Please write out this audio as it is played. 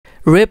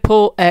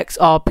Ripple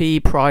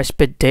XRP price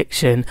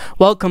prediction.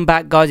 Welcome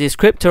back, guys. It's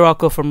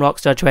cryptorocko from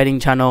Rockstar Trading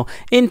Channel.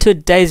 In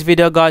today's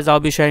video, guys,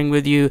 I'll be sharing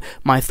with you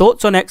my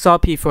thoughts on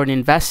XRP for an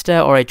investor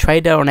or a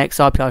trader on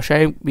XRP.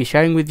 I'll be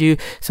sharing with you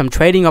some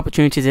trading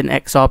opportunities in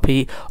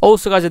XRP.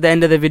 Also, guys, at the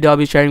end of the video, I'll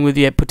be sharing with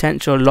you a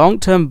potential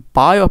long-term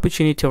buy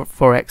opportunity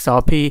for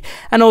XRP,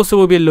 and also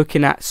we'll be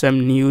looking at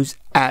some news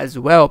as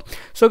well.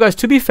 So guys,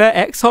 to be fair,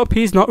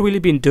 XRP's not really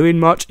been doing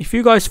much. If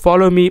you guys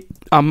follow me,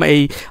 I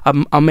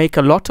make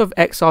a lot of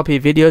XRP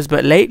videos,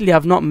 but lately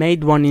I've not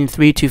made one in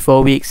 3 to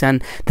 4 weeks,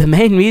 and the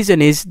main reason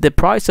is the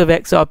price of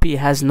XRP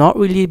has not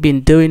really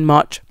been doing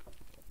much.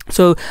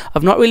 So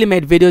I've not really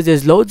made videos.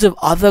 There's loads of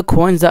other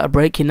coins that are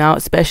breaking out,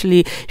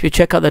 especially if you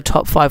check out the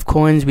top 5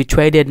 coins. We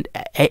traded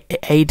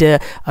ADA.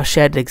 I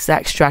shared the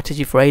exact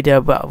strategy for ADA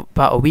about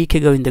a week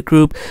ago in the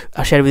group.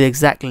 I shared with the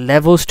exact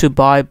levels to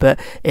buy, but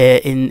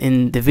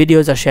in the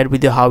videos I shared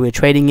with you how we're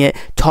trading it.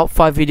 Top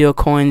 5 video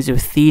coins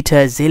with Theta,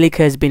 Zilliqa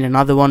has been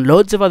another one.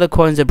 Loads of other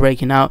coins are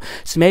breaking out,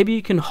 so maybe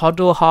you can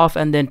hodl half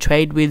and then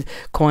trade with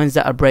coins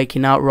that are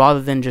breaking out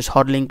rather than just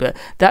hodling, but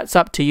that's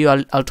up to you.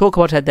 I'll talk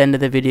about it at the end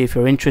of the video if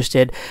you're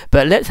interested.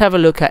 But let's have a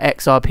look at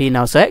XRP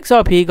now. So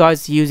XRP,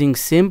 guys, using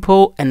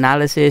simple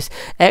analysis,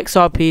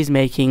 XRP is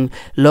making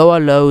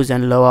lower lows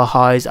and lower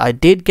highs. I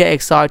did get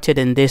excited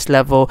in this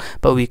level,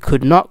 but we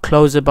could not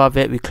close above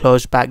it. We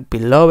closed back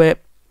below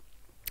it,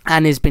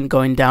 and it's been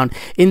going down.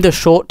 In the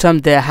short term,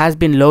 there has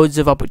been loads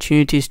of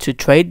opportunities to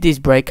trade these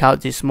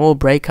breakouts, these small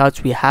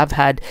breakouts we have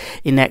had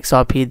in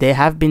XRP. They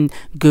have been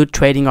good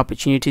trading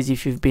opportunities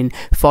if you've been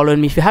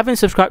following me. If you haven't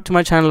subscribed to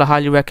my channel, I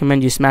highly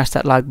recommend you smash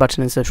that like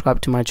button and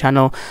subscribe to my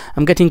channel.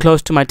 I'm getting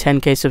close to my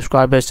 10k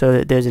subscribers,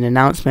 so there's an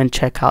announcement.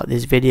 Check out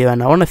this video,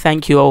 and I want to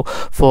thank you all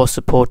for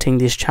supporting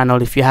this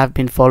channel. If you have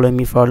been following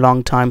me for a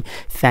long time,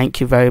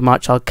 thank you very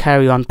much. I'll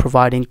carry on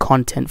providing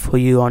content for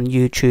you on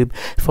YouTube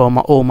for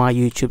all my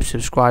YouTube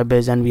subscribers.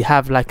 And we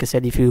have, like I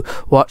said, if you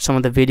watch some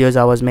of the videos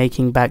I was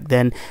making back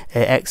then,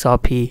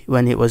 XRP,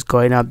 when it was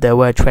going up, there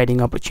were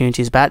trading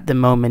opportunities, but at the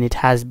moment it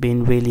has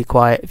been really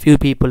quiet. A few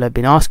people have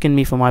been asking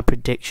me for my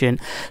prediction,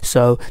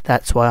 so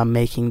that's why I'm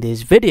making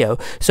this video.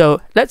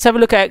 So let's have a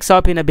look at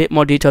XRP in a bit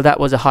more detail. That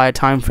was a higher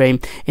time frame.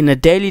 In a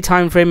daily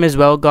time frame as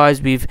well,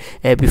 guys, we've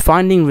been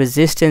finding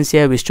resistance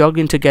here. We're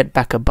struggling to get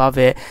back above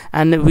it,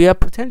 and we are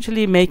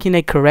potentially making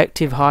a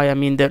corrective high. I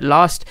mean, the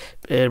last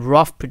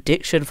rough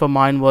prediction for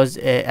mine was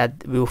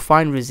we'll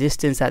find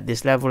resistance at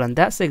this level, and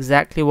that's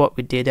exactly what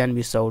we did, and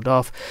we sold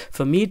off.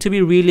 For me to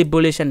be really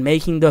bullish and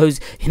making those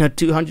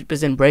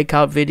 200%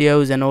 breakout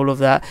videos and all of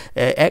that,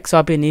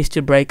 XRP needs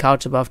to break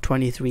out above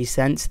 23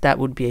 cents. That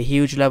would be a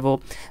huge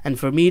level. And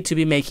for me to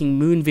be making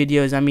moon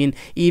videos, I mean,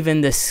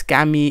 even the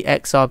scammy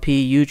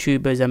XRP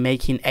YouTubers are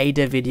making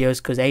ADA videos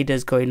because ADA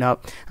is going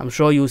up. I'm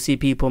sure you'll see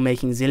people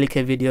making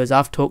Zilliqa videos.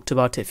 I've talked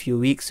about it a few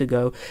weeks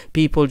ago.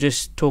 People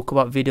just talk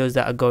about videos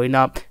that are going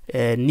up.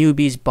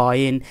 Newbies buy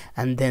in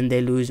and then they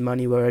lose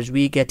money, whereas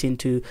we get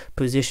into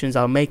positions.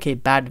 I'll make a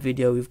bad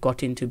video. We've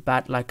got into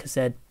BAT, like I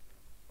said.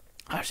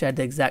 I shared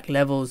the exact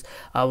levels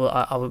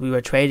we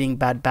were trading.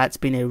 BAT's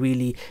been a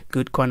really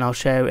good coin. I'll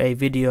share a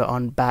video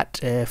on BAT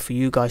for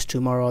you guys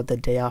tomorrow or the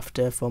day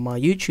after for my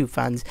YouTube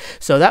fans.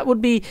 So that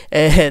would be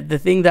the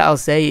thing that I'll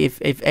say. If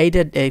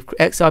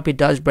XRP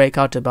does break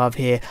out above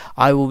here,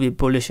 I will be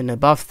bullish and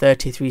above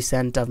 33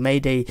 cents. I've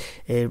made a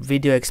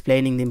video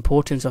explaining the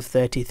importance of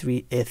 30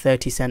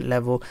 cent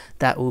level.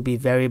 That will be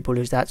very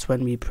bullish. That's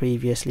when we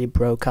previously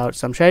broke out.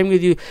 So I'm sharing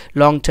with you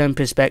long-term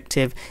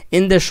perspective.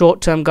 In the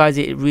short term, guys,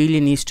 it really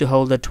needs to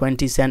hold the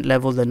 20 cent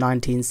level, the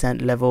 19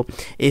 cent level.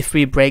 If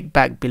we break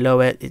back below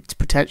it, it's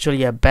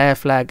potentially a bear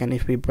flag, and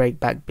if we break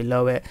back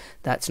below it,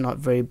 that's not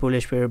very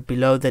bullish. We're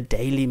below the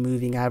daily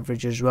moving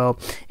average as well.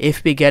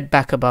 If we get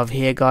back above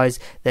here, guys,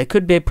 there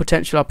could be a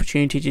potential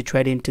opportunity to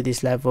trade into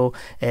this level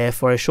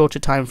for a shorter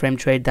time frame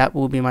trade. That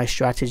will be my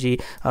strategy.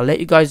 I'll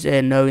let you guys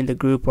know in the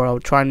group, or I'll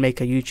try and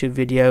make a YouTube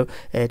video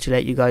to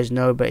let you guys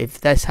know. But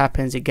if this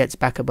happens, it gets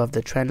back above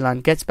the trend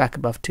line, gets back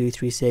above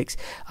 236,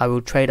 I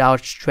will trade our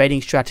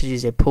trading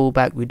strategies a pullback.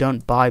 We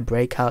don't buy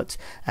breakouts,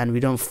 and we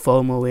don't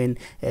FOMO in.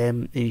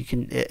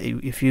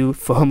 If you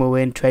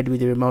FOMO in, trade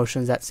with your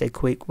emotions. That's a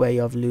quick way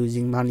of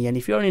losing money. And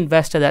if you're an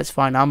investor, that's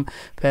fine. I'm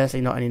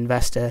personally not an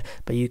investor,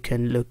 but you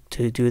can look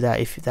to do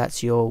that if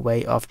that's your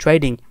way of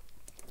trading.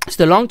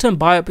 So the long-term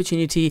buy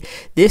opportunity,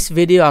 this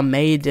video I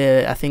made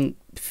I think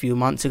a few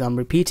months ago. I'm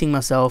repeating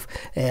myself.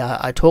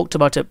 I talked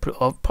about it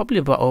probably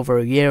about over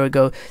a year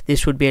ago.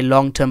 This would be a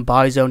long-term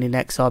buy zone in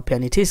XRP,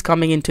 and it is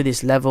coming into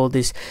this level,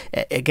 this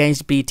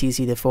against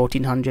BTC, the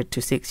 1400 to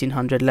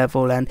 1600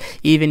 level. And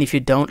even if you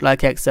don't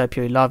like XRP,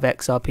 you love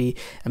XRP,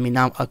 I mean,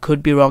 now I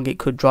could be wrong, it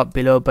could drop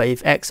below, but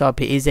if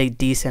XRP is a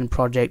decent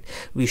project,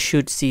 we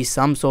should see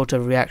some sort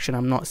of reaction.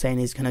 I'm not saying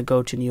it's going to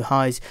go to new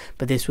highs,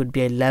 but this would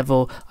be a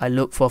level I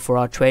look for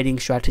our trading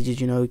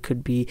strategies. It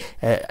could be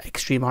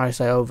extreme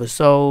RSI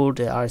oversold,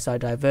 the RSI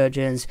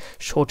divergence,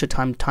 shorter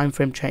time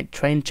frame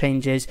trend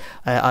changes,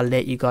 I'll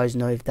let you guys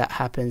know if that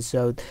happens.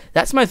 So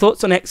that's my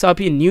thoughts on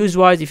XRP. News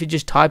wise, if you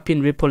just type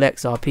in Ripple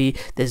XRP,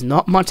 there's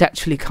not much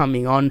actually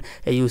coming on.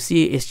 You'll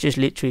see it's just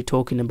literally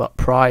talking about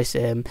price,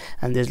 and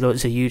there's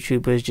lots of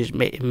YouTubers just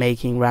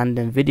making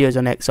random videos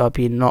on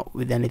XRP, not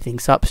with anything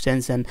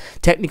substance. And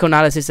technical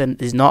analysis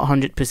is not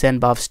 100%,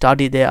 but I've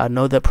studied it. I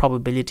know the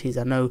probabilities,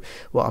 I know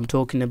what I'm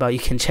talking about. You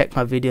can check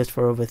my videos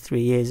for over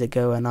 3 years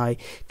ago, and I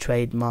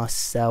trade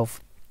myself.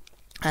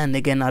 And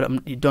again,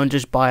 you don't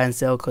just buy and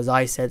sell because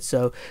I said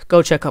so.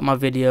 Go check out my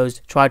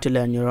videos, try to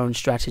learn your own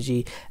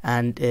strategy,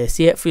 and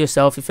see it for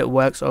yourself if it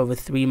works over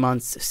 3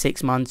 months,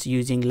 6 months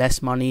using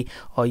less money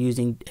or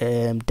using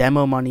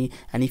demo money.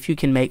 And if you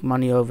can make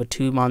money over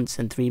 2 months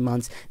and 3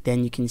 months,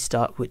 then you can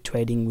start with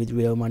trading with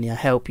real money. I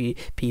help you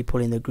people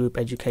in the group,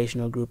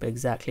 educational group,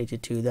 exactly to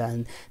do that.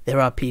 And there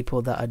are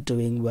people that are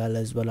doing well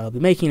as well. I'll be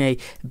making a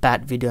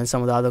bat video on some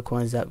of the other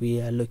coins that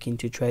we are looking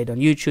to trade on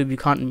YouTube. You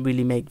can't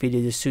really make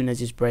videos as soon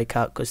as it's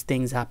breakout, because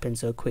things happen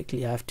so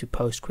quickly. I have to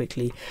post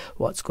quickly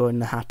what's going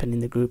to happen in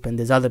the group, and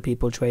there's other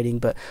people trading.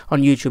 But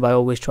on YouTube, I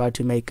always try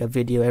to make a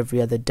video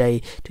every other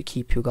day to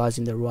keep you guys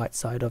in the right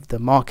side of the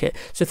market.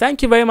 So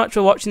thank you very much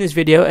for watching this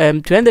video.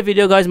 To end the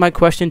video, guys, my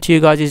question to you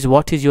guys is,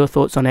 what is your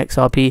thoughts on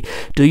XRP?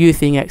 Do you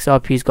think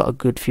XRP's got a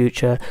good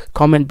future?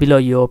 Comment below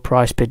your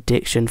price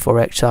prediction for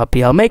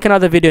XRP. I'll make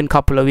another video in a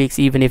couple of weeks,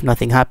 even if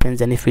nothing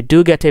happens. And if we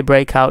do get a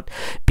breakout,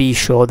 be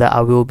sure that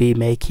I will be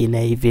making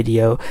a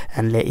video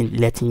and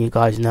letting you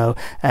guys know.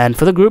 And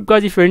for the group,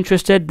 guys, if you're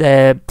interested,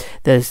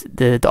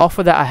 the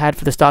offer that I had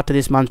for the start of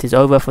this month is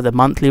over for the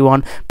monthly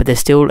one, but there's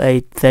still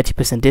a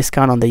 30%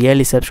 discount on the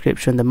yearly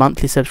subscription. The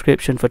monthly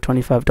subscription for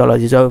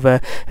 $25 is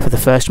over. For the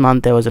first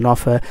month there was an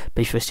offer,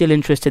 but if you're still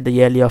interested, the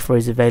yearly offer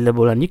is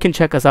available, and you can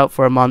check us out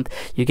for a month.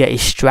 You get a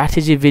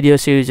strategy video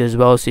series as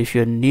well, so if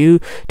you're new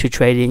to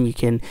trading, you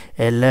can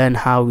learn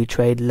how we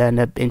trade, learn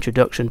an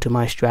introduction to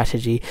my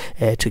strategy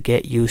to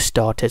get you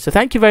started. So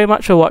thank you very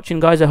much for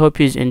watching, guys. I hope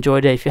you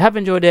enjoyed it. If you have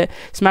enjoyed it,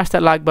 smash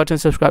that like button,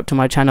 subscribe to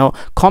my channel,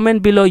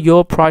 comment below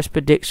your price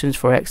predictions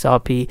for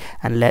XRP,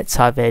 and let's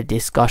have a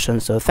discussion.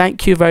 So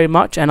thank you very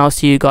much, and I'll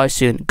see you guys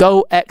soon.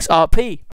 Go XRP!